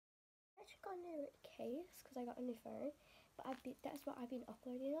got a new case because I got a new phone, but that's what I've been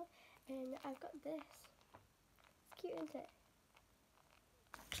uploading on, and I've got this. It's cute, isn't it?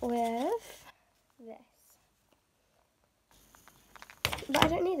 With this, but I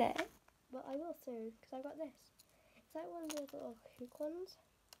don't need it. But I will soon because I got this. It's like one of those little hook ones.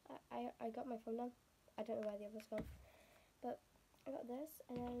 I got my phone on. I don't know where the other's gone, but I got this,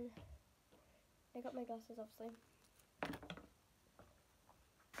 and then I got my glasses, obviously.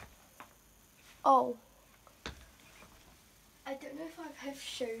 Oh, I don't know if I've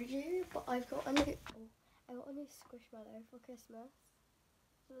showed you, but I got a new Squishmallow for Christmas.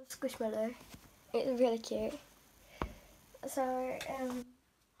 So the Squishmallow, it's really cute. So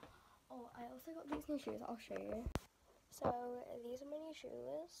oh, I also got these new shoes. I'll show you. So these are my new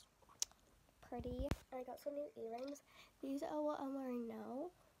shoes. Pretty. I got some new earrings. These are what I'm wearing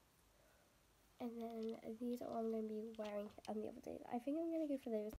now. And then these are what I'm going to be wearing on the other days. I think I'm going to go for those.